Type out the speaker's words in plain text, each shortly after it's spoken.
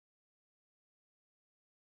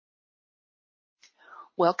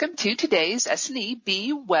Welcome to today's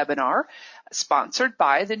S&EB webinar, sponsored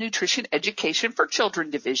by the Nutrition Education for Children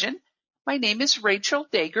Division. My name is Rachel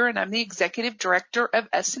Dager, and I'm the Executive Director of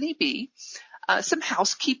S&EB. Some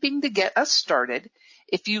housekeeping to get us started.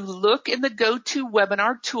 If you look in the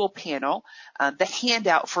GoToWebinar tool panel, the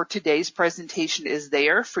handout for today's presentation is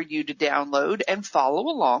there for you to download and follow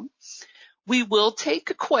along. We will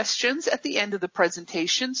take questions at the end of the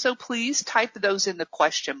presentation, so please type those in the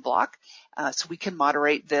question block so we can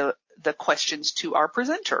moderate the questions to our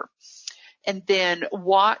presenter. And then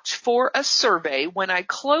watch for a survey when I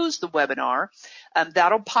close the webinar.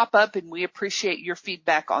 That'll pop up, and we appreciate your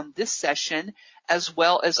feedback on this session, as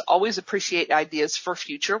well as always appreciate ideas for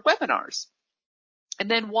future webinars. And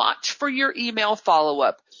then watch for your email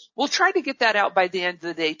follow-up. We'll try to get that out by the end of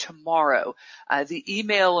the day tomorrow. The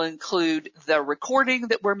email will include the recording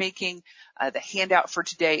that we're making, the handout for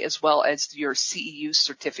today, as well as your CEU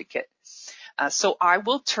certificate. So I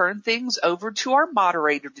will turn things over to our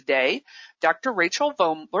moderator today. Dr. Rachel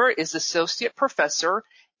Voemler is Associate Professor,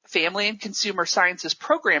 Family and Consumer Sciences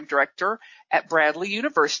Program Director at Bradley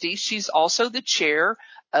University. She's also the Chair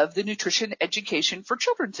of the Nutrition Education for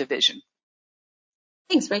Children Division.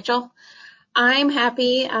 Thanks, Rachel. I'm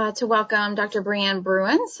happy to welcome Dr. Brianne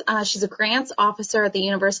Bruins. She's a grants officer at the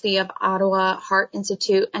University of Ottawa Heart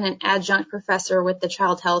Institute and an adjunct professor with the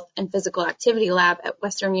Child Health and Physical Activity Lab at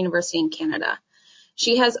Western University in Canada.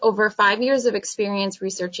 She has over 5 years of experience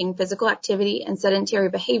researching physical activity and sedentary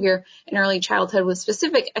behavior in early childhood with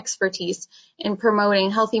specific expertise in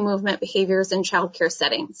promoting healthy movement behaviors in childcare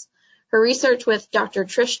settings. Her research with Dr.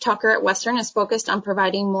 Trish Tucker at Western is focused on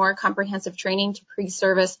providing more comprehensive training to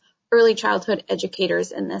pre-service early childhood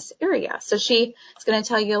educators in this area. So she is going to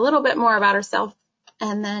tell you a little bit more about herself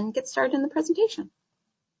and then get started in the presentation.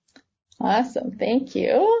 Awesome. Thank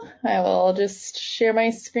you. I will just share my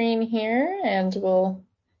screen here and we'll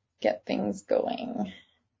get things going.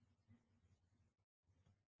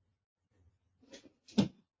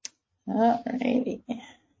 All righty.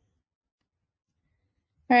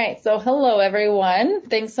 All right, so hello everyone.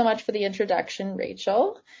 Thanks so much for the introduction,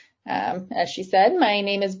 Rachel. As she said, my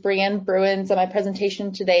name is Brianne Bruins, and my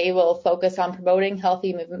presentation today will focus on promoting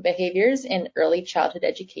healthy movement behaviors in early childhood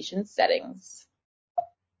education settings.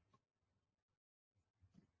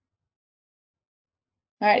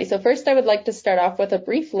 All right, so first I would like to start off with a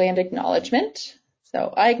brief land acknowledgement.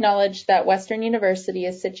 So I acknowledge that Western University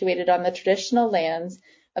is situated on the traditional lands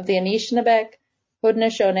of the Anishinaabe,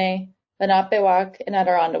 Haudenosaunee, Lenape-Wauk, and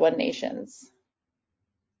Adirondacke nations.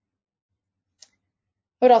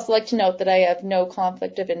 I would also like to note that I have no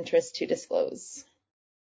conflict of interest to disclose.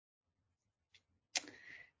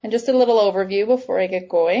 And just a little overview before I get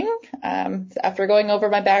going. After going over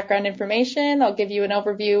my background information, I'll give you an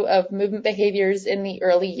overview of movement behaviors in the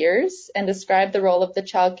early years and describe the role of the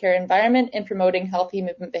childcare environment in promoting healthy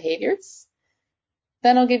movement behaviors.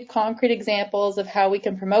 Then I'll give concrete examples of how we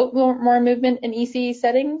can promote more movement in ECE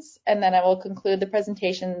settings, and then I will conclude the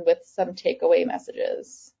presentation with some takeaway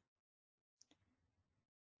messages.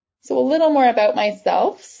 So a little more about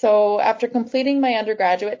myself. So after completing my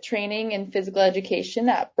undergraduate training in physical education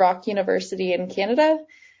at Brock University in Canada,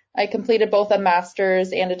 I completed both a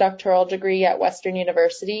master's and a doctoral degree at Western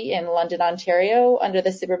University in London, Ontario, under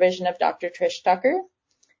the supervision of Dr. Trish Tucker.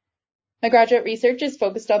 My graduate research is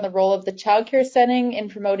focused on the role of the childcare setting in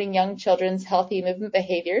promoting young children's healthy movement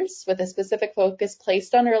behaviors, with a specific focus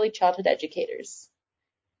placed on early childhood educators.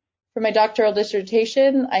 For my doctoral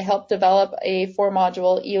dissertation, I helped develop a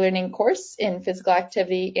 4-module e-learning course in physical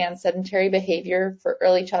activity and sedentary behavior for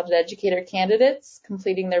early childhood educator candidates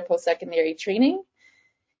completing their post-secondary training.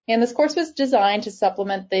 And this course was designed to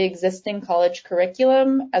supplement the existing college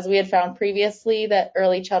curriculum, as we had found previously that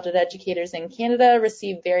early childhood educators in Canada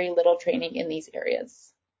receive very little training in these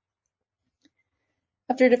areas.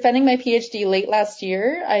 After defending my PhD late last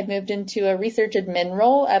year, I moved into a research admin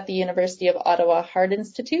role at the University of Ottawa Heart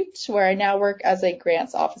Institute, where I now work as a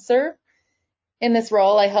grants officer. In this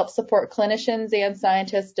role, I help support clinicians and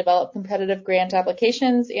scientists develop competitive grant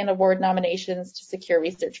applications and award nominations to secure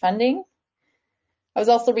research funding. I was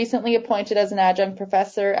also recently appointed as an adjunct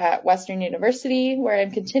professor at Western University, where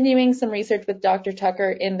I'm continuing some research with Dr. Tucker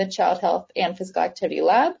in the Child Health and Physical Activity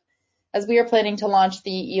Lab, as we are planning to launch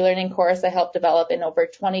the e-learning course I helped develop in over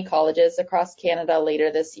 20 colleges across Canada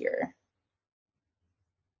later this year.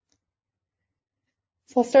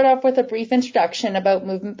 So I'll start off with a brief introduction about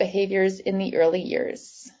movement behaviors in the early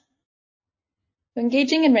years.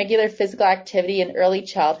 Engaging in regular physical activity in early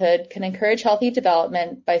childhood can encourage healthy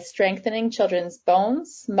development by strengthening children's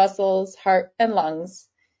bones, muscles, heart, and lungs,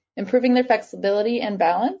 improving their flexibility and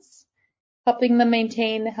balance, helping them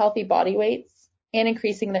maintain healthy body weights, and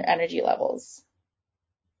increasing their energy levels.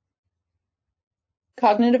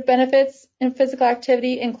 Cognitive benefits in physical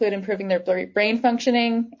activity include improving their brain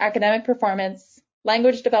functioning, academic performance,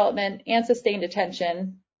 language development, and sustained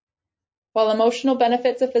attention, while emotional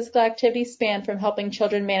benefits of physical activity span from helping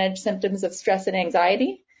children manage symptoms of stress and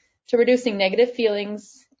anxiety to reducing negative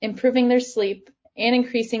feelings, improving their sleep, and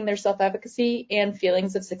increasing their self-efficacy and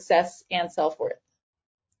feelings of success and self-worth.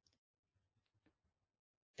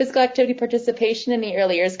 Physical activity participation in the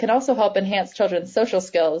early years can also help enhance children's social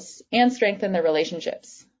skills and strengthen their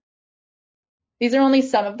relationships. These are only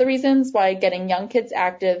some of the reasons why getting young kids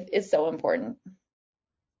active is so important.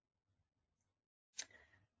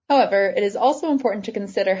 However, it is also important to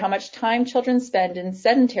consider how much time children spend in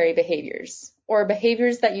sedentary behaviors, or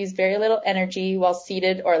behaviors that use very little energy while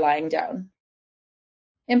seated or lying down.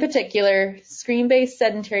 In particular, screen-based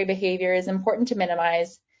sedentary behavior is important to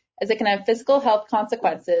minimize, as it can have physical health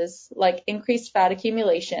consequences like increased fat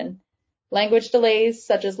accumulation, language delays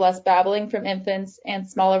such as less babbling from infants and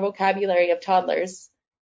smaller vocabulary of toddlers,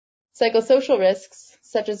 psychosocial risks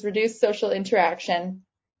such as reduced social interaction,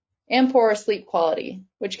 and poorer sleep quality,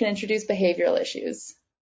 which can introduce behavioral issues.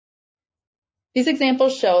 These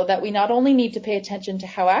examples show that we not only need to pay attention to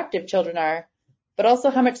how active children are, but also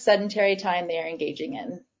how much sedentary time they are engaging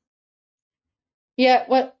in. Yet,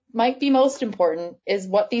 what might be most important is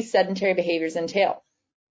what these sedentary behaviors entail.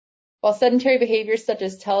 While sedentary behaviors such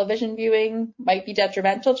as television viewing might be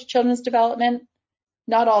detrimental to children's development,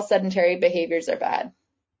 not all sedentary behaviors are bad.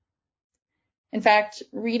 In fact,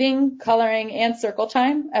 reading, coloring, and circle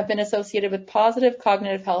time have been associated with positive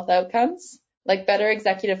cognitive health outcomes, like better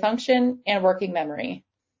executive function and working memory.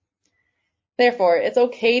 Therefore, it's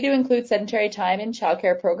okay to include sedentary time in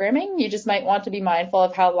childcare programming. You just might want to be mindful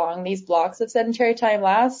of how long these blocks of sedentary time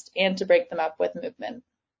last and to break them up with movement.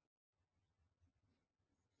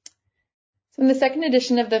 So in the second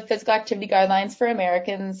edition of the Physical Activity Guidelines for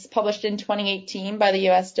Americans, published in 2018 by the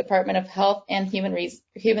U.S. Department of Health and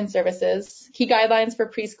Human Services, key guidelines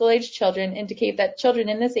for preschool-age children indicate that children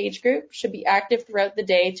in this age group should be active throughout the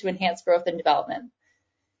day to enhance growth and development.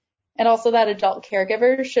 And also that adult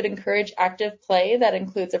caregivers should encourage active play that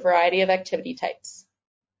includes a variety of activity types.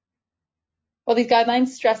 While these guidelines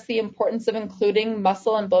stress the importance of including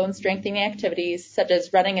muscle and bone strengthening activities such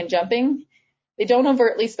as running and jumping, they don't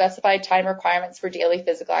overtly specify time requirements for daily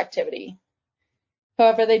physical activity.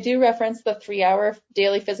 However, they do reference the 3-hour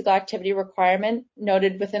daily physical activity requirement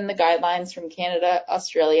noted within the guidelines from Canada,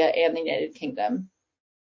 Australia, and the United Kingdom.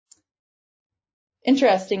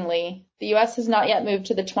 Interestingly, the U.S. has not yet moved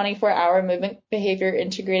to the 24-hour movement behavior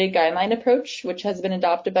integrated guideline approach, which has been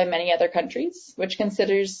adopted by many other countries, which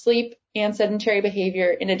considers sleep and sedentary behavior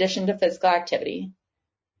in addition to physical activity.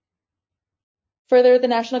 Further, the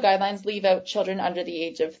national guidelines leave out children under the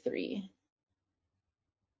age of 3.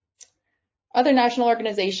 Other national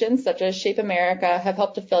organizations, such as Shape America, have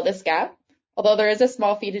helped to fill this gap, although there is a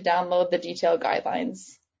small fee to download the detailed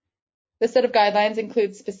guidelines. This set of guidelines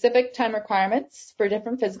includes specific time requirements for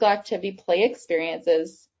different physical activity play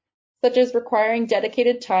experiences, such as requiring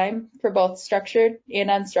dedicated time for both structured and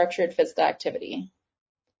unstructured physical activity.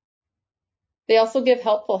 They also give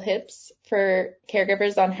helpful tips for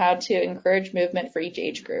caregivers on how to encourage movement for each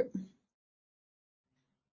age group.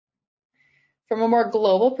 From a more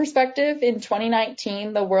global perspective, in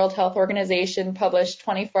 2019, the World Health Organization published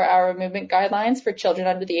 24-hour movement guidelines for children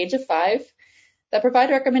under the age of 5 that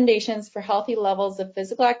provide recommendations for healthy levels of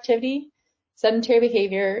physical activity, sedentary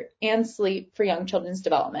behavior, and sleep for young children's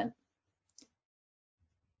development.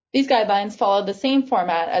 These guidelines follow the same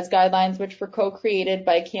format as guidelines which were co-created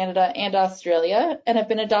by Canada and Australia and have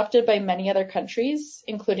been adopted by many other countries,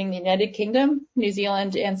 including the United Kingdom, New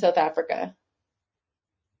Zealand, and South Africa.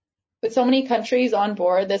 With so many countries on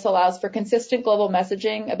board, this allows for consistent global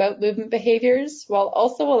messaging about movement behaviors while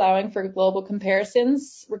also allowing for global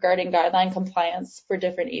comparisons regarding guideline compliance for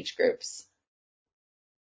different age groups.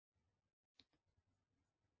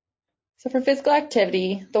 So for physical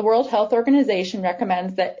activity, the World Health Organization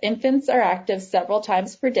recommends that infants are active several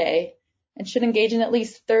times per day and should engage in at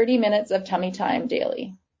least 30 minutes of tummy time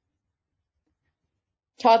daily.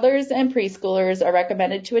 Toddlers and preschoolers are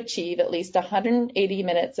recommended to achieve at least 180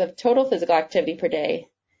 minutes of total physical activity per day.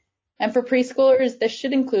 And for preschoolers, this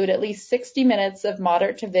should include at least 60 minutes of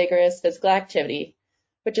moderate to vigorous physical activity,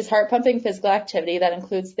 which is heart-pumping physical activity that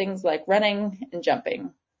includes things like running and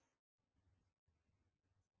jumping.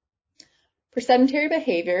 For sedentary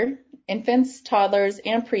behavior, infants, toddlers,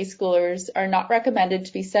 and preschoolers are not recommended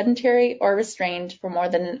to be sedentary or restrained for more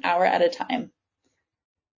than an hour at a time.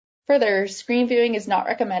 Further, screen viewing is not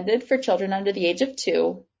recommended for children under the age of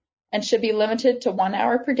 2, and should be limited to 1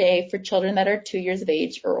 hour per day for children that are 2 years of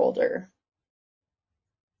age or older.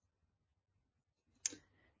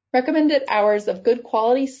 Recommended hours of good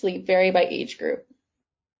quality sleep vary by age group.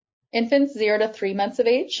 Infants 0 to 3 months of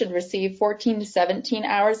age should receive 14 to 17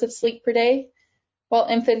 hours of sleep per day, while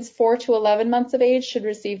infants 4 to 11 months of age should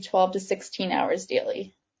receive 12 to 16 hours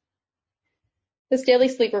daily. This daily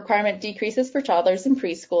sleep requirement decreases for toddlers and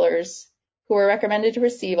preschoolers, who are recommended to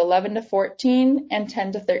receive 11 to 14 and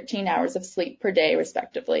 10 to 13 hours of sleep per day,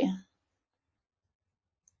 respectively.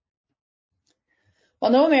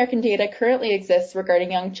 While no American data currently exists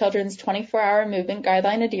regarding young children's 24-hour movement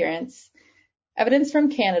guideline adherence, evidence from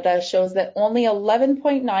Canada shows that only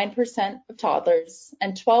 11.9% of toddlers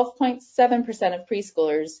and 12.7% of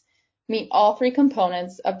preschoolers meet all three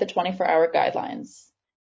components of the 24-hour guidelines,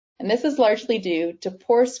 and this is largely due to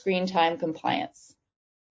poor screen time compliance.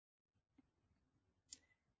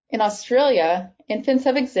 In Australia, infants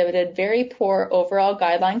have exhibited very poor overall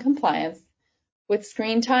guideline compliance, with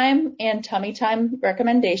screen time and tummy time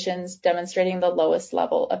recommendations demonstrating the lowest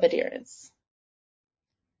level of adherence.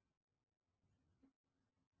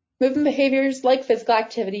 Movement behaviors like physical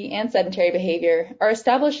activity and sedentary behavior are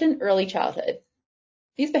established in early childhood.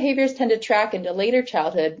 These behaviors tend to track into later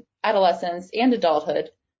childhood, adolescence, and adulthood,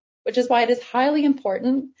 which is why it is highly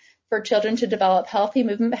important for children to develop healthy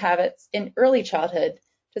movement habits in early childhood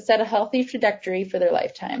to set a healthy trajectory for their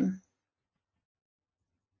lifetime.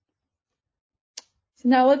 So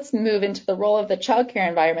now let's move into the role of the childcare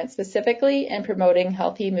environment specifically in promoting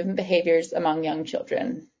healthy movement behaviors among young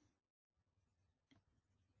children.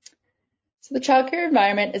 So the childcare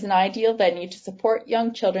environment is an ideal venue to support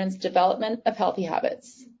young children's development of healthy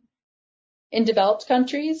habits. In developed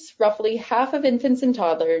countries, roughly half of infants and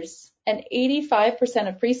toddlers and 85%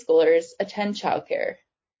 of preschoolers attend childcare,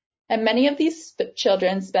 and many of these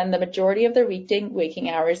children spend the majority of their weekday waking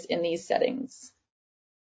hours in these settings.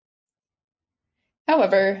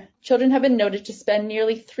 However, children have been noted to spend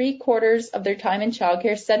nearly 3/4 of their time in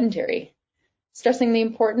childcare sedentary, stressing the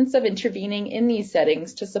importance of intervening in these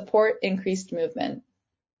settings to support increased movement.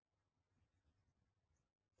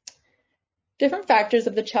 Different factors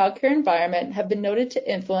of the childcare environment have been noted to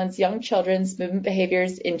influence young children's movement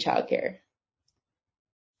behaviors in childcare.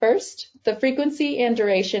 First, the frequency and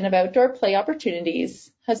duration of outdoor play opportunities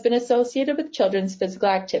has been associated with children's physical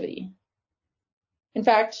activity. In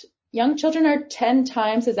fact, young children are 10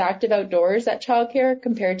 times as active outdoors at childcare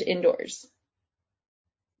compared to indoors.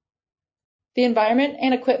 The environment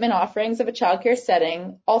and equipment offerings of a childcare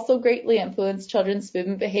setting also greatly influence children's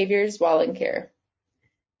movement behaviors while in care.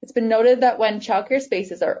 It's been noted that when childcare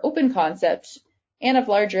spaces are open concept and have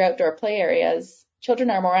larger outdoor play areas, children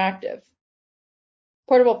are more active.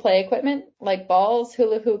 Portable play equipment like balls,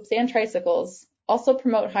 hula hoops, and tricycles also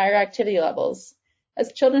promote higher activity levels,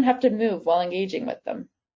 as children have to move while engaging with them.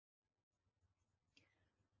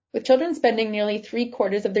 With children spending nearly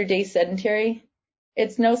 3/4 of their day sedentary,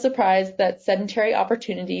 it's no surprise that sedentary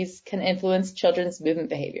opportunities can influence children's movement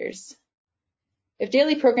behaviors. If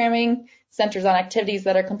daily programming centers on activities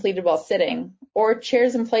that are completed while sitting, or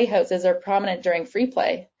chairs and playhouses are prominent during free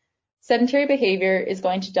play, sedentary behavior is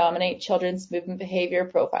going to dominate children's movement behavior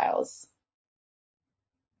profiles.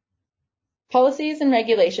 Policies and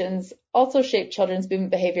regulations also shape children's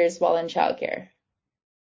movement behaviors while in childcare.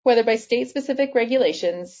 Whether by state-specific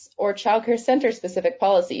regulations or childcare center-specific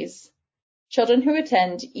policies, children who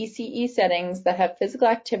attend ECE settings that have physical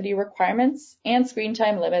activity requirements and screen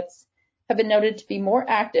time limits have been noted to be more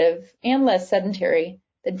active and less sedentary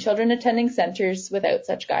than children attending centers without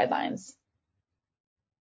such guidelines.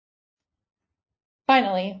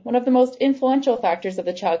 Finally, one of the most influential factors of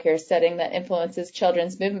the childcare setting that influences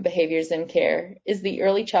children's movement behaviors in care is the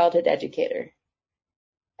early childhood educator.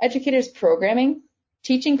 Educators' programming,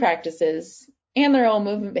 teaching practices, and their own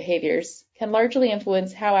movement behaviors can largely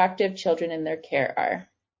influence how active children in their care are.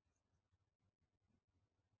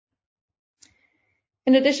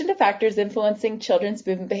 In addition to factors influencing children's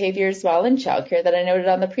movement behaviors while in childcare that I noted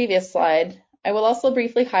on the previous slide, I will also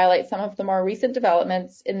briefly highlight some of the more recent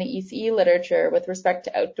developments in the ECE literature with respect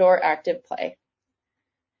to outdoor active play.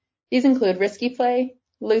 These include risky play,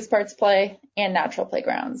 loose parts play, and natural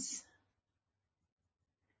playgrounds.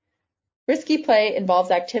 Risky play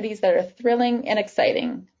involves activities that are thrilling and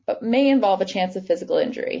exciting, but may involve a chance of physical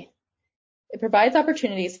injury. It provides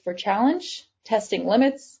opportunities for challenge, testing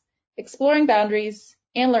limits, exploring boundaries,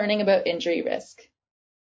 and learning about injury risk.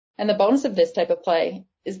 And the bonus of this type of play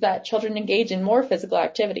is that children engage in more physical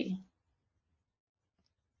activity.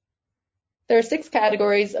 There are 6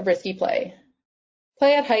 categories of risky play.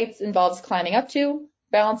 Play at heights involves climbing up to,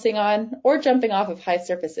 balancing on, or jumping off of high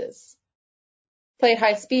surfaces. Play at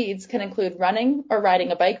high speeds can include running or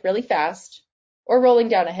riding a bike really fast, or rolling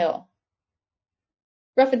down a hill.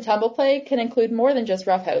 Rough and tumble play can include more than just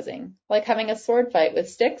roughhousing, like having a sword fight with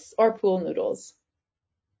sticks or pool noodles.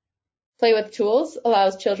 Play with tools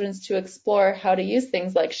allows children to explore how to use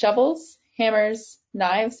things like shovels, hammers,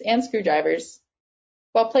 knives, and screwdrivers,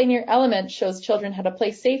 while Play Near Elements shows children how to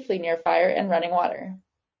play safely near fire and running water.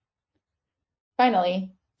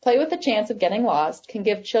 Finally, play with the chance of getting lost can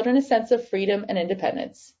give children a sense of freedom and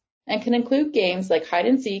independence, and can include games like hide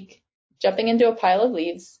and seek, jumping into a pile of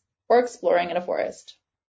leaves, or exploring in a forest.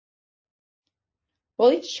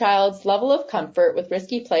 While each child's level of comfort with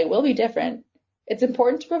risky play will be different, it's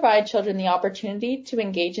important to provide children the opportunity to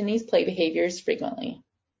engage in these play behaviors frequently.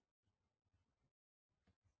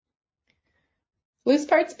 Loose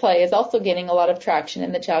parts play is also gaining a lot of traction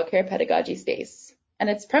in the childcare pedagogy space, and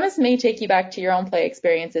its premise may take you back to your own play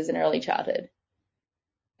experiences in early childhood.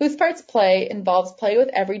 Loose parts play involves play with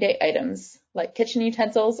everyday items, like kitchen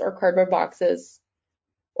utensils or cardboard boxes,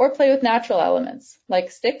 or play with natural elements, like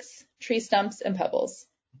sticks, tree stumps, and pebbles.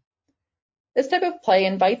 This type of play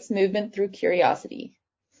invites movement through curiosity.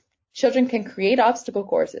 Children can create obstacle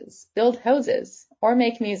courses, build houses, or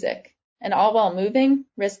make music, and all while moving,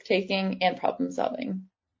 risk-taking, and problem-solving.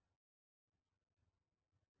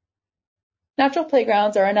 Natural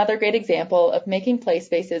playgrounds are another great example of making play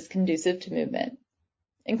spaces conducive to movement.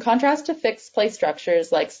 In contrast to fixed play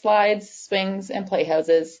structures like slides, swings, and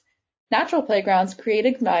playhouses, natural playgrounds create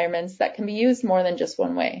environments that can be used more than just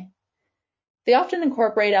one way. They often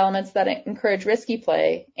incorporate elements that encourage risky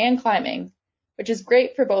play and climbing, which is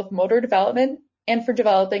great for both motor development and for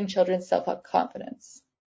developing children's self-confidence.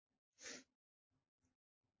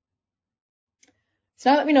 So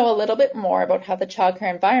now that we know a little bit more about how the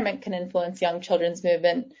childcare environment can influence young children's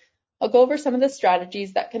movement, I'll go over some of the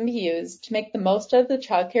strategies that can be used to make the most of the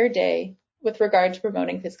childcare day with regard to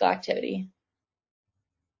promoting physical activity.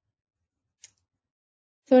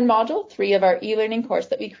 So in Module 3 of our e-learning course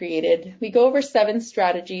that we created, we go over 7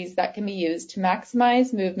 strategies that can be used to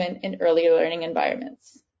maximize movement in early learning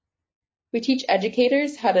environments. We teach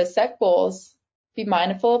educators how to set goals, be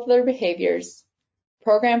mindful of their behaviors,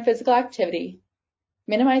 program physical activity,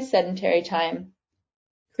 minimize sedentary time,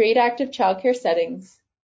 create active childcare settings,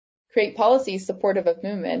 create policies supportive of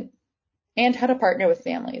movement, and how to partner with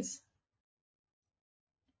families.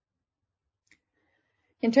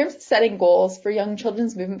 In terms of setting goals for young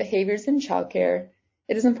children's movement behaviors in childcare,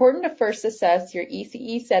 it is important to first assess your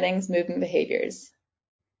ECE settings movement behaviors.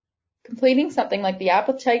 Completing something like the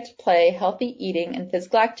Appetite to Play, Healthy Eating, and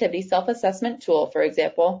Physical Activity Self-Assessment tool, for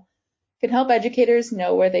example, can help educators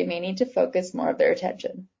know where they may need to focus more of their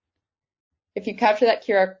attention. If you capture that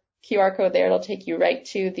QR code there, it'll take you right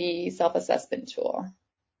to the self-assessment tool.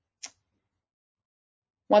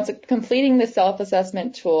 Once completing the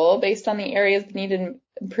self-assessment tool, based on the areas that need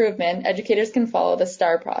improvement, educators can follow the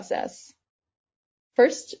STAR process.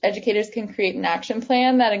 First, educators can create an action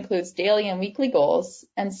plan that includes daily and weekly goals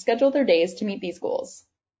and schedule their days to meet these goals.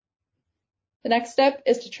 The next step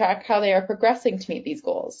is to track how they are progressing to meet these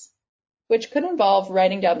goals, which could involve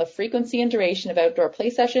writing down the frequency and duration of outdoor play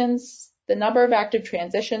sessions, the number of active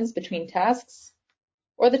transitions between tasks,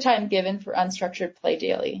 or the time given for unstructured play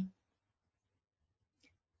daily.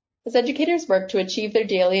 As educators work to achieve their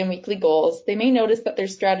daily and weekly goals, they may notice that their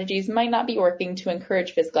strategies might not be working to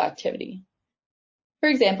encourage physical activity. For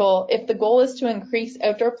example, if the goal is to increase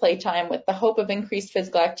outdoor play time with the hope of increased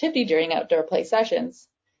physical activity during outdoor play sessions,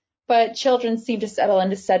 but children seem to settle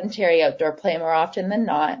into sedentary outdoor play more often than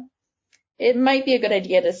not, it might be a good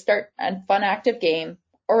idea to start a fun active game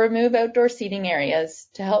or remove outdoor seating areas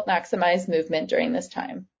to help maximize movement during this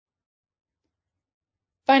time.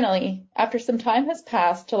 Finally, after some time has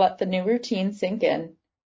passed to let the new routine sink in,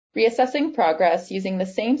 reassessing progress using the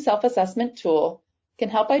same self-assessment tool can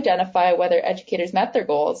help identify whether educators met their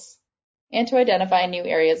goals and to identify new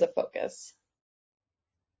areas of focus.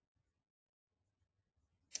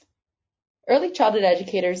 Early childhood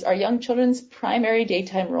educators are young children's primary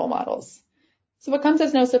daytime role models, so it comes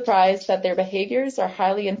as no surprise that their behaviors are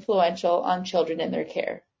highly influential on children in their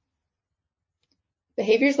care.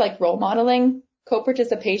 Behaviors like role modeling,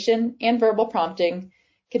 co-participation, and verbal prompting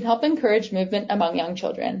can help encourage movement among young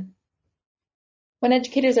children. When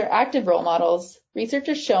educators are active role models, research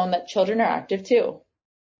has shown that children are active too.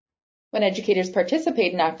 When educators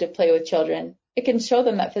participate in active play with children, it can show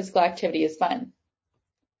them that physical activity is fun.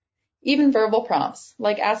 Even verbal prompts,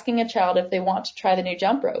 like asking a child if they want to try the new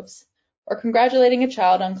jump ropes, or congratulating a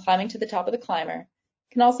child on climbing to the top of the climber,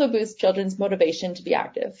 can also boost children's motivation to be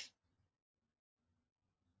active.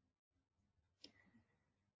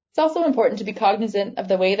 It's also important to be cognizant of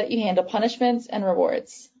the way that you handle punishments and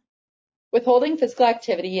rewards. Withholding physical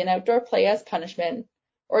activity and outdoor play as punishment,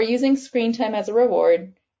 or using screen time as a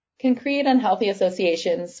reward, can create unhealthy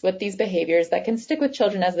associations with these behaviors that can stick with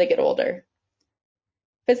children as they get older.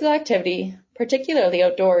 Physical activity, particularly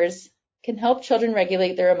outdoors, can help children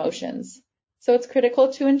regulate their emotions, so it's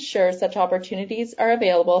critical to ensure such opportunities are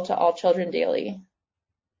available to all children daily.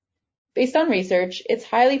 Based on research, it's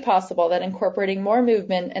highly possible that incorporating more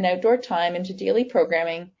movement and outdoor time into daily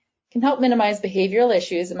programming can help minimize behavioral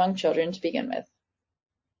issues among children to begin with.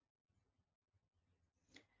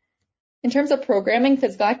 In terms of programming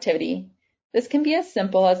physical activity, this can be as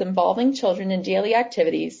simple as involving children in daily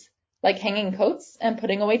activities like hanging coats and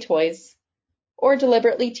putting away toys, or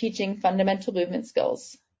deliberately teaching fundamental movement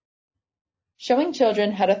skills. Showing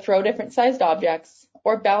children how to throw different sized objects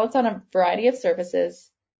or balance on a variety of surfaces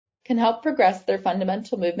can help progress their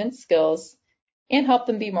fundamental movement skills and help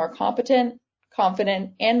them be more competent,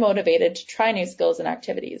 confident, and motivated to try new skills and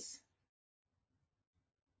activities.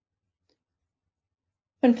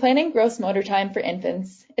 When planning gross motor time for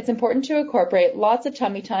infants, it's important to incorporate lots of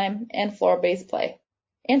tummy time and floor-based play,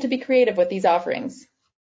 and to be creative with these offerings.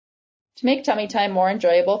 To make tummy time more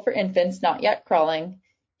enjoyable for infants not yet crawling,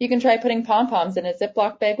 you can try putting pom-poms in a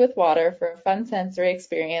Ziploc bag with water for a fun sensory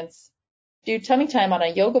experience, do tummy time on a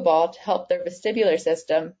yoga ball to help their vestibular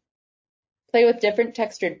system, play with different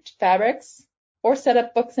textured fabrics, or set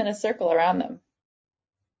up books in a circle around them.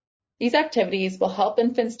 These activities will help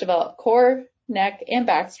infants develop core, neck, and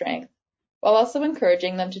back strength, while also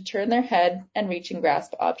encouraging them to turn their head and reach and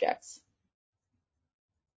grasp objects.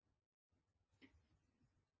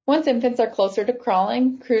 Once infants are closer to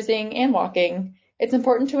crawling, cruising, and walking, it's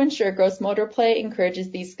important to ensure gross motor play encourages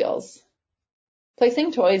these skills.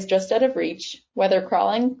 Placing toys just out of reach, whether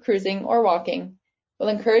crawling, cruising, or walking, will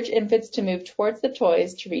encourage infants to move towards the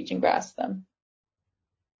toys to reach and grasp them.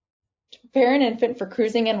 To prepare an infant for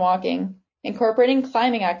cruising and walking, incorporating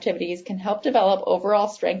climbing activities can help develop overall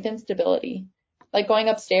strength and stability, like going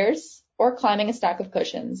upstairs or climbing a stack of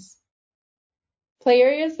cushions. Play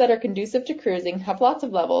areas that are conducive to cruising have lots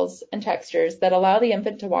of levels and textures that allow the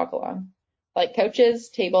infant to walk along, like couches,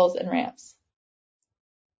 tables, and ramps.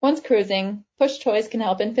 Once cruising, push toys can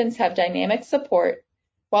help infants have dynamic support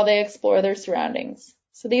while they explore their surroundings,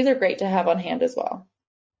 so these are great to have on hand as well.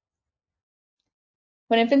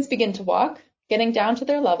 When infants begin to walk, getting down to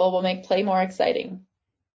their level will make play more exciting.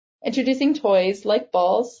 Introducing toys like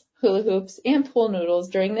balls, hula hoops, and pool noodles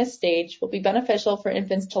during this stage will be beneficial for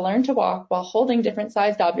infants to learn to walk while holding different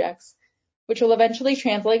sized objects, which will eventually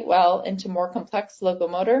translate well into more complex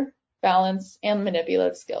locomotor, balance, and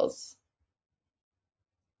manipulative skills.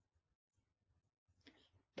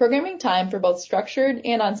 Programming time for both structured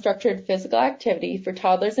and unstructured physical activity for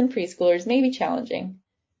toddlers and preschoolers may be challenging,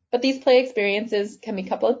 but these play experiences can be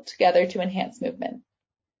coupled together to enhance movement.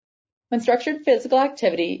 When structured physical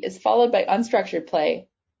activity is followed by unstructured play,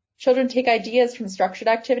 children take ideas from structured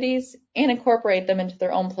activities and incorporate them into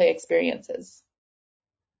their own play experiences.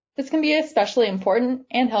 This can be especially important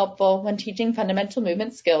and helpful when teaching fundamental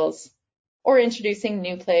movement skills or introducing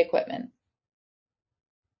new play equipment.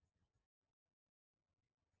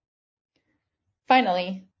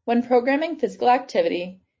 Finally, when programming physical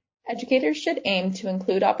activity, educators should aim to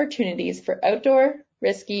include opportunities for outdoor,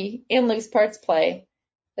 risky, and loose parts play,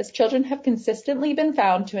 as children have consistently been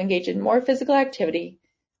found to engage in more physical activity,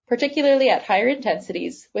 particularly at higher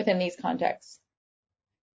intensities within these contexts.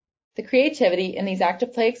 The creativity in these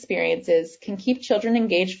active play experiences can keep children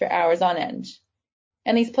engaged for hours on end,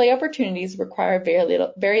 and these play opportunities require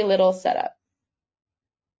very little setup.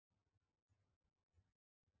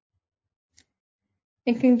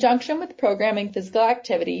 In conjunction with programming physical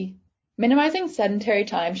activity, minimizing sedentary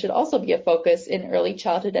time should also be a focus in early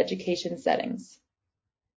childhood education settings.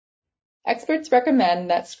 Experts recommend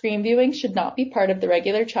that screen viewing should not be part of the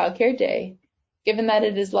regular childcare day, given that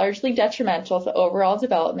it is largely detrimental to overall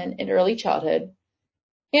development in early childhood,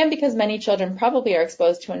 and because many children probably are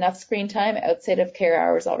exposed to enough screen time outside of care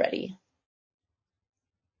hours already.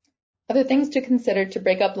 Other things to consider to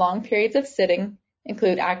break up long periods of sitting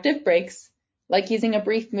include active breaks, like using a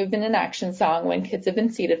brief movement and action song when kids have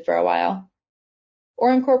been seated for a while,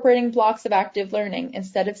 or incorporating blocks of active learning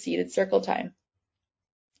instead of seated circle time.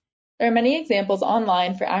 There are many examples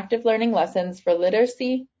online for active learning lessons for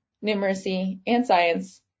literacy, numeracy, and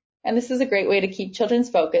science, and this is a great way to keep children's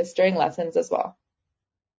focus during lessons as well.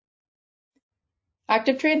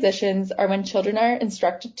 Active transitions are when children are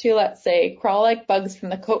instructed to, let's say, crawl like bugs from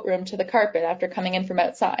the coat room to the carpet after coming in from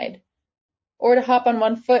outside, or to hop on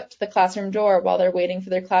one foot to the classroom door while they're waiting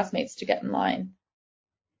for their classmates to get in line.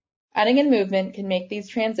 Adding in movement can make these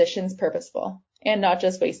transitions purposeful and not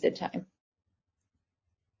just wasted time.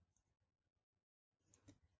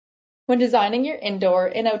 When designing your indoor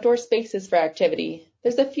and outdoor spaces for activity,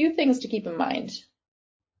 there's a few things to keep in mind.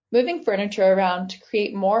 Moving furniture around to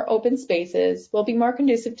create more open spaces will be more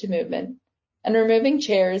conducive to movement, and removing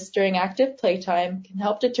chairs during active playtime can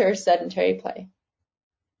help deter sedentary play.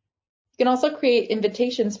 You can also create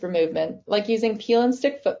invitations for movement, like using peel and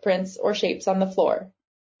stick footprints or shapes on the floor,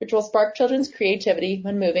 which will spark children's creativity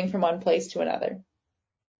when moving from one place to another.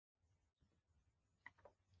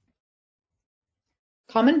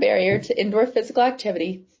 Common barrier to indoor physical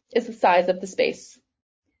activity is the size of the space.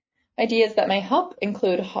 Ideas that may help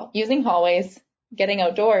include using hallways, getting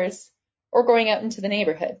outdoors, or going out into the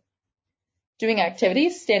neighborhood. Doing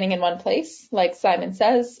activities standing in one place, like Simon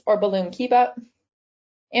Says or Balloon Keep Up,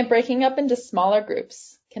 and breaking up into smaller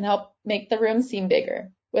groups can help make the room seem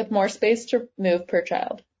bigger, with more space to move per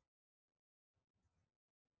child.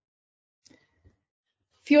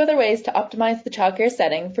 A few other ways to optimize the childcare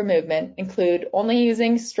setting for movement include only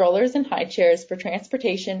using strollers and high chairs for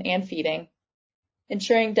transportation and feeding,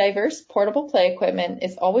 ensuring diverse portable play equipment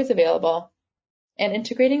is always available, and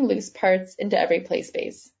integrating loose parts into every play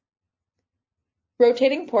space.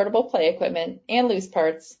 Rotating portable play equipment and loose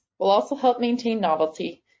parts will also help maintain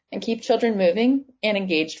novelty and keep children moving and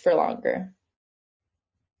engaged for longer.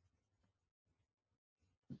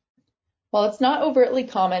 While it's not overtly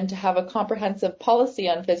common to have a comprehensive policy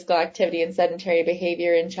on physical activity and sedentary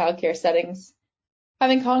behavior in childcare settings,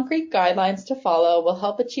 having concrete guidelines to follow will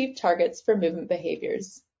help achieve targets for movement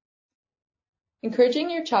behaviors. Encouraging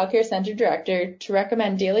your childcare center director to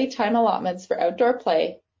recommend daily time allotments for outdoor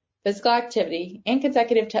play, physical activity, and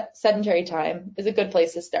consecutive sedentary time is a good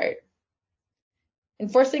place to start.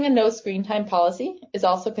 Enforcing a no screen time policy is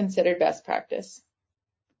also considered best practice.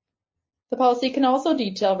 The policy can also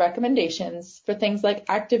detail recommendations for things like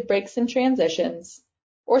active breaks and transitions,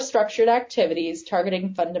 or structured activities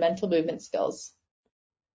targeting fundamental movement skills.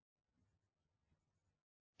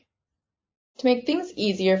 To make things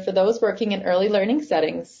easier for those working in early learning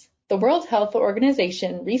settings, the World Health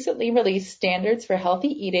Organization recently released standards for healthy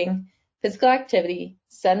eating, physical activity,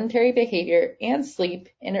 sedentary behavior, and sleep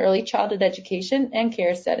in early childhood education and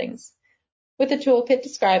care settings, with a toolkit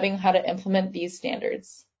describing how to implement these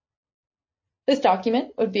standards. This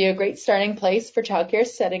document would be a great starting place for childcare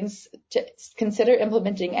settings to consider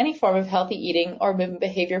implementing any form of healthy eating or movement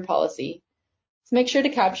behavior policy. So make sure to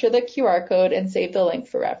capture the QR code and save the link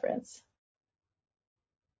for reference.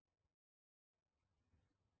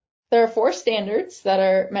 There are 4 standards that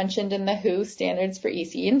are mentioned in the WHO Standards for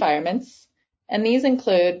ECE Environments, and these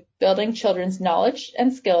include building children's knowledge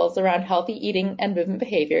and skills around healthy eating and movement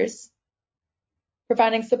behaviors,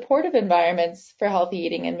 providing supportive environments for healthy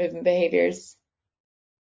eating and movement behaviors,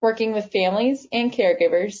 working with families and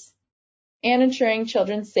caregivers, and ensuring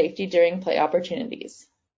children's safety during play opportunities.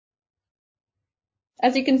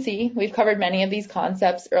 As you can see, we've covered many of these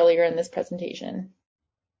concepts earlier in this presentation.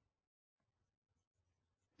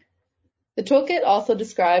 The toolkit also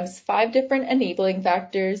describes 5 different enabling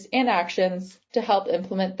factors and actions to help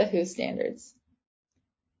implement the WHO standards.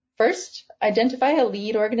 First, identify a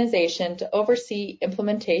lead organization to oversee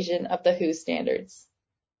implementation of the WHO standards.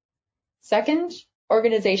 Second,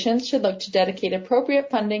 organizations should look to dedicate appropriate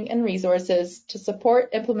funding and resources to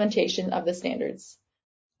support implementation of the standards,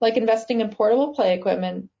 like investing in portable play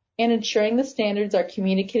equipment and ensuring the standards are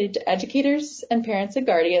communicated to educators and parents and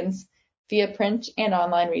guardians via print and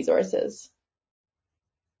online resources.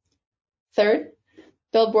 Third,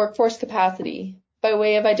 build workforce capacity by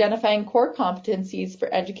way of identifying core competencies for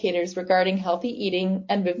educators regarding healthy eating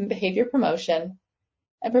and movement behavior promotion,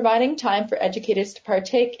 and providing time for educators to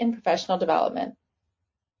partake in professional development.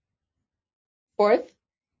 Fourth,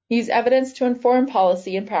 use evidence to inform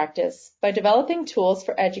policy and practice by developing tools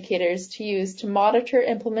for educators to use to monitor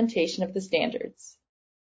implementation of the standards.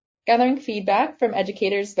 Gathering feedback from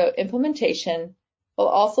educators about implementation will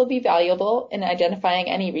also be valuable in identifying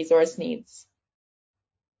any resource needs.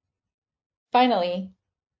 Finally,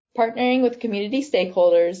 partnering with community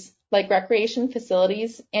stakeholders like recreation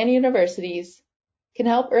facilities and universities can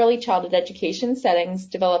help early childhood education settings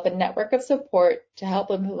develop a network of support to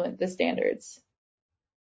help implement the standards.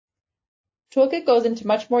 Toolkit goes into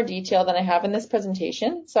much more detail than I have in this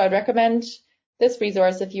presentation, so I'd recommend this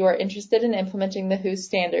resource if you are interested in implementing the WHO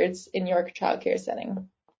standards in your childcare setting.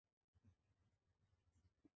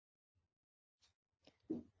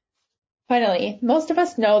 Finally, most of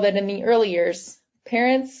us know that in the early years,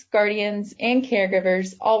 parents, guardians, and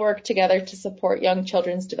caregivers all work together to support young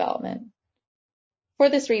children's development. For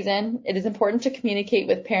this reason, it is important to communicate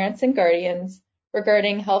with parents and guardians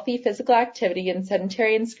regarding healthy physical activity and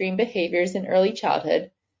sedentary and screen behaviors in early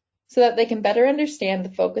childhood so that they can better understand the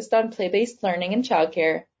focused on play-based learning in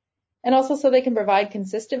childcare, and also so they can provide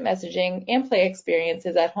consistent messaging and play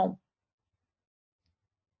experiences at home.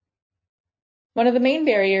 One of the main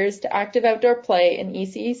barriers to active outdoor play in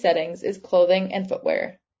ECE settings is clothing and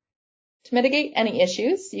footwear. To mitigate any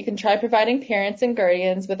issues, you can try providing parents and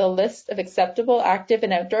guardians with a list of acceptable active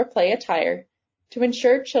and outdoor play attire to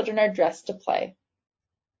ensure children are dressed to play.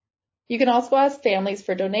 You can also ask families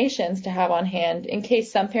for donations to have on hand in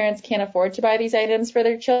case some parents can't afford to buy these items for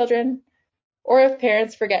their children, or if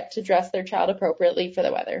parents forget to dress their child appropriately for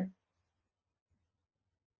the weather.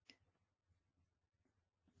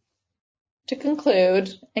 To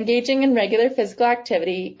conclude, engaging in regular physical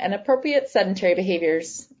activity and appropriate sedentary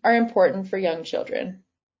behaviors are important for young children.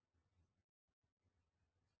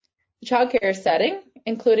 The childcare setting,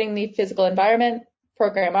 including the physical environment,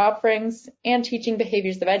 program offerings, and teaching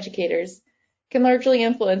behaviors of educators, can largely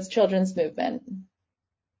influence children's movement.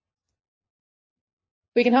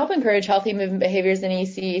 We can help encourage healthy movement behaviors in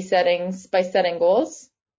ECE settings by setting goals,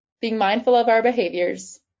 being mindful of our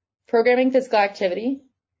behaviors, programming physical activity,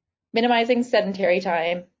 minimizing sedentary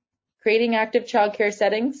time, creating active childcare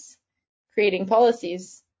settings, creating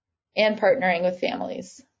policies, and partnering with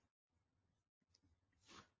families.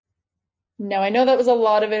 Now, I know that was a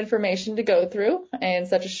lot of information to go through in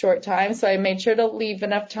such a short time, so I made sure to leave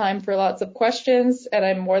enough time for lots of questions, and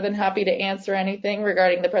I'm more than happy to answer anything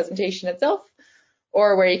regarding the presentation itself,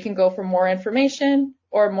 or where you can go for more information,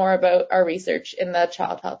 or more about our research in the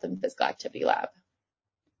Child Health and Physical Activity Lab.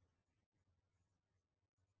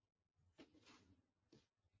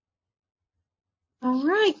 All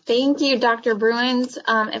right, thank you, Dr. Bruins.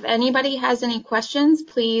 If anybody has any questions,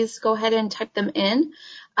 please go ahead and type them in,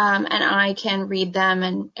 and I can read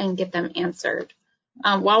them and get them answered.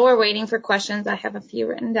 While we're waiting for questions, I have a few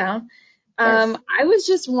written down. I was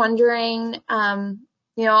just wondering,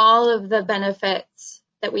 all of the benefits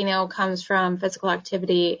that we know comes from physical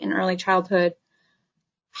activity in early childhood.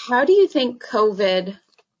 How do you think COVID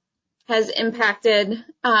has impacted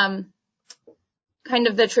kind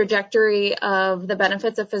of the trajectory of the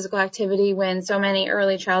benefits of physical activity when so many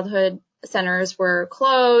early childhood centers were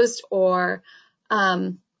closed, or,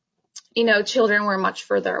 children were much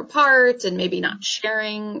further apart and maybe not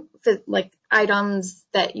sharing like items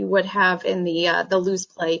that you would have in the loose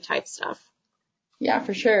play type stuff? Yeah,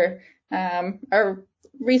 for sure. Our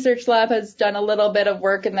research lab has done a little bit of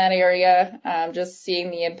work in that area, just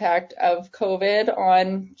seeing the impact of COVID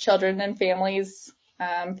on children and families'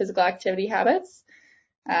 physical activity habits.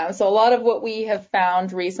 So a lot of what we have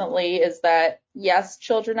found recently is that, yes,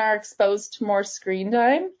 children are exposed to more screen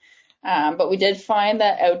time, but we did find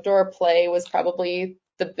that outdoor play was probably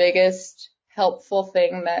the biggest helpful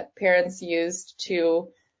thing that parents used to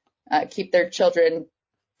keep their children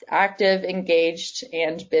active, engaged,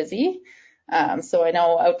 and busy. So I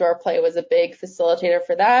know outdoor play was a big facilitator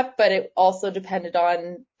for that, but it also depended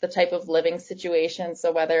on the type of living situation.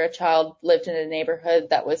 So whether a child lived in a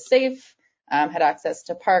neighborhood that was safe, had access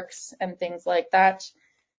to parks and things like that.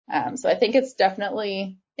 So I think it's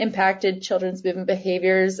definitely impacted children's movement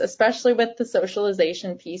behaviors, especially with the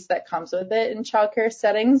socialization piece that comes with it in childcare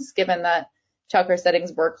settings, given that childcare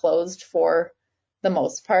settings were closed for the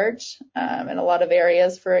most part in a lot of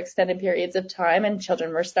areas for extended periods of time, and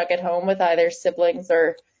children were stuck at home with either siblings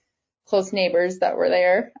or close neighbors that were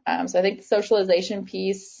there. So I think the socialization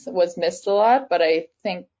piece was missed a lot, but I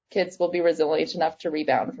think kids will be resilient enough to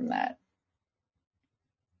rebound from that.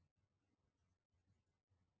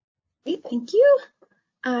 Great, thank you.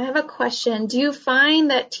 I have a question. Do you find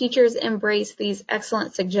that teachers embrace these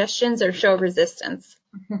excellent suggestions or show resistance?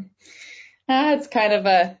 It's kind of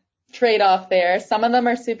a trade-off there. Some of them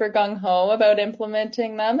are super gung-ho about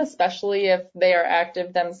implementing them, especially if they are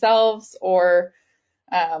active themselves or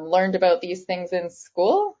learned about these things in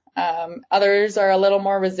school. Others are a little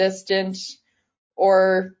more resistant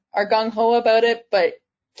or are gung-ho about it, but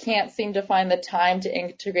can't seem to find the time to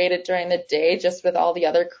integrate it during the day, just with all the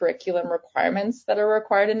other curriculum requirements that are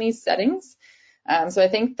required in these settings. So I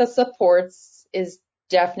think the supports is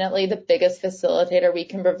definitely the biggest facilitator we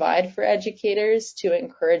can provide for educators to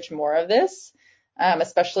encourage more of this,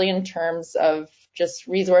 especially in terms of just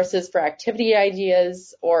resources for activity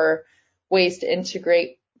ideas or ways to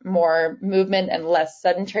integrate more movement and less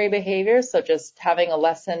sedentary behavior. So just having a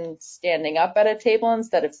lesson standing up at a table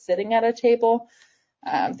instead of sitting at a table,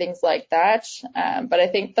 things like that. But I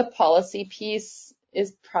think the policy piece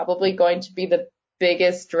is probably going to be the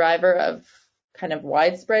biggest driver of kind of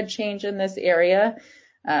widespread change in this area,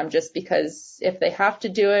 just because if they have to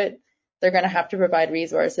do it, they're going to have to provide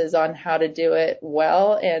resources on how to do it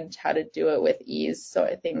well and how to do it with ease. So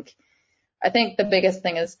I think the biggest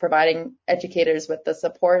thing is providing educators with the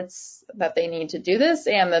supports that they need to do this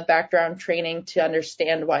and the background training to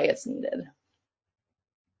understand why it's needed.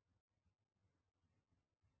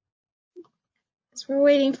 So we're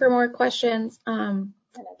waiting for more questions. I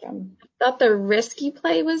thought the risky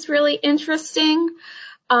play was really interesting,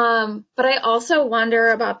 but I also wonder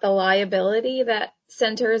about the liability that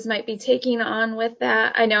centers might be taking on with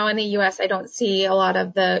that. I know in the U.S. I don't see a lot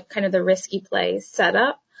of the kind of the risky play set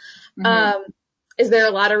up. Is there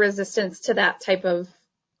a lot of resistance to that type of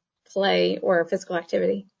play or physical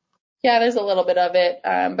activity? Yeah, there's a little bit of it,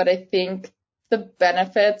 but I think the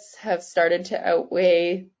benefits have started to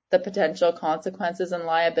outweigh the potential consequences and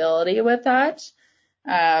liability with that.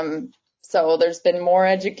 So there's been more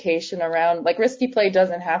education around, like, risky play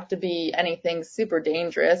doesn't have to be anything super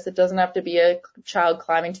dangerous. It doesn't have to be a child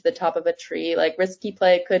climbing to the top of a tree. Like, risky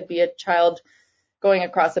play could be a child going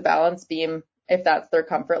across a balance beam if that's their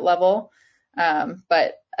comfort level.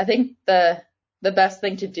 But I think the best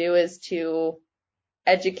thing to do is to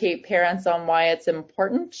educate parents on why it's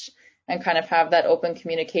important and kind of have that open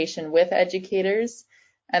communication with educators,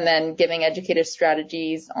 and then giving educators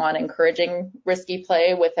strategies on encouraging risky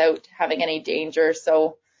play without having any danger.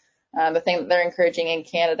 So the thing that they're encouraging in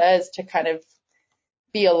Canada is to kind of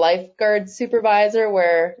be a lifeguard supervisor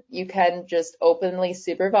where you can just openly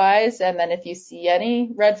supervise, and then if you see any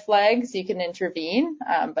red flags, you can intervene.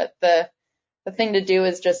 But the thing to do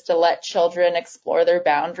is just to let children explore their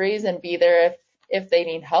boundaries and be there if they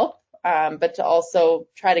need help, but to also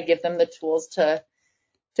try to give them the tools to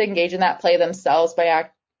engage in that play themselves by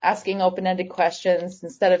asking open-ended questions.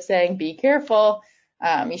 Instead of saying, be careful,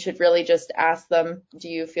 you should really just ask them, do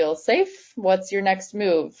you feel safe? What's your next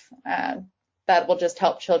move? That will just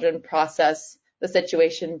help children process the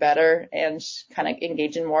situation better and kind of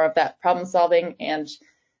engage in more of that problem solving and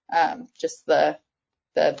just the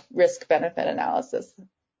risk-benefit analysis.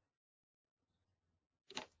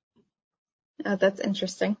 Oh, that's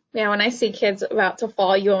interesting. Yeah, when I see kids about to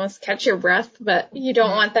fall, you almost catch your breath, but you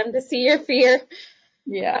don't want them to see your fear.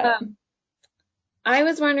 Yeah. I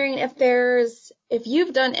was wondering if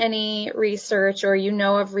you've done any research or you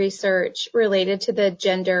know of research related to the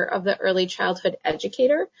gender of the early childhood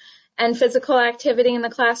educator and physical activity in the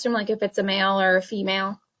classroom, like if it's a male or a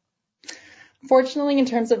female. Fortunately, in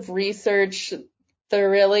terms of research,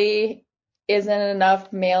 there really isn't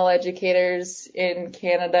enough male educators in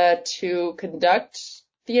Canada to conduct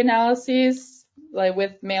the analyses, like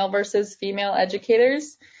with male versus female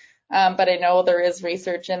educators. But I know there is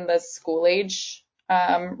research in the school age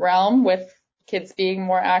realm with kids being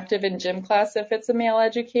more active in gym class if it's a male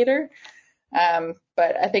educator.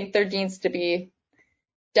 But I think there needs to be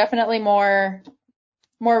definitely more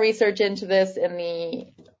research into this in the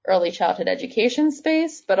early childhood education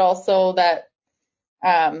space, but also that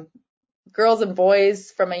girls and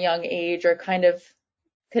boys from a young age are kind of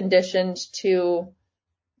conditioned to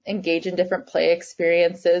engage in different play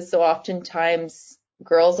experiences. So oftentimes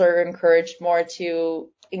girls are encouraged more to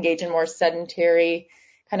engage in more sedentary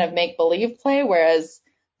kind of make-believe play, whereas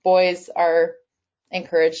boys are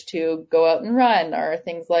encouraged to go out and run or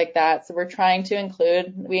things like that. So we're trying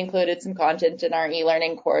to we included some content in our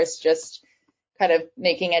e-learning course, just kind of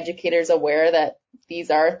making educators aware that these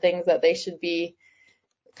are things that they should be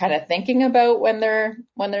kind of thinking about when they're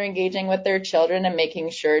engaging with their children, and making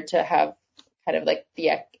sure to have kind of like the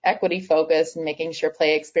equity focus and making sure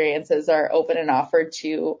play experiences are open and offered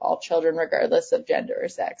to all children regardless of gender or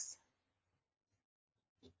sex.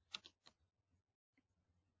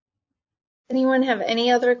 Anyone have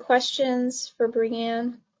any other questions for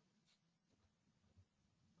Brianne?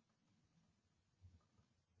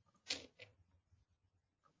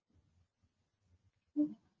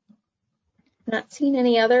 Not seen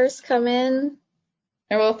any others come in.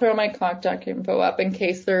 I will throw my contact info up in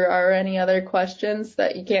case there are any other questions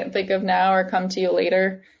that you can't think of now or come to you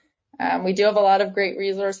later. We do have a lot of great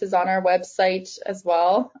resources on our website as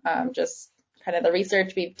well, just kind of the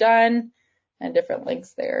research we've done and different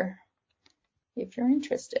links there if you're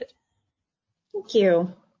interested. Thank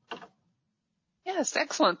you. Yes,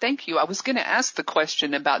 excellent. Thank you. I was going to ask the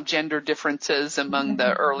question about gender differences among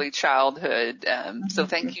the early childhood. So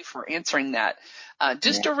thank you for answering that.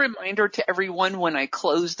 Just a reminder to everyone, when I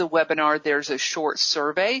close the webinar, there's a short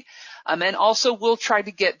survey. And also we'll try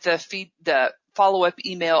to get the follow-up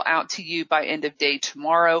email out to you by end of day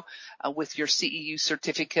tomorrow with your CEU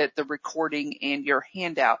certificate, the recording, and your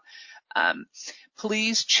handout.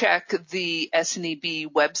 please check the SNEB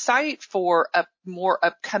website for more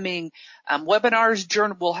upcoming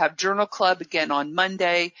webinars. We'll have Journal Club again on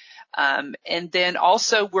Monday. And then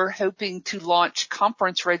also we're hoping to launch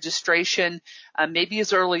conference registration maybe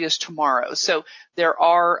as early as tomorrow. So there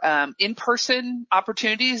are in-person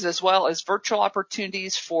opportunities as well as virtual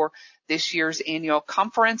opportunities for this year's annual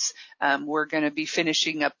conference. We're going to be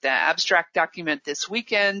finishing up the abstract document this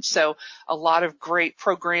weekend. So a lot of great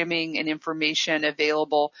programming and information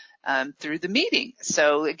available through the meeting.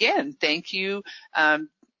 So again, thank you,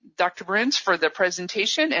 Dr. Bruns, for the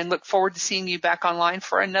presentation, and look forward to seeing you back online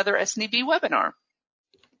for another SNEB webinar.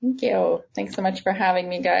 Thank you. Thanks so much for having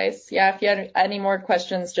me, guys. Yeah, if you have any more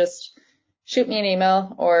questions, just shoot me an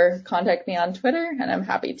email or contact me on Twitter, and I'm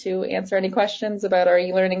happy to answer any questions about our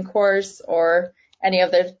e-learning course or any of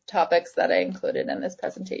the topics that I included in this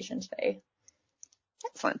presentation today.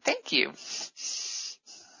 Excellent. Thank you.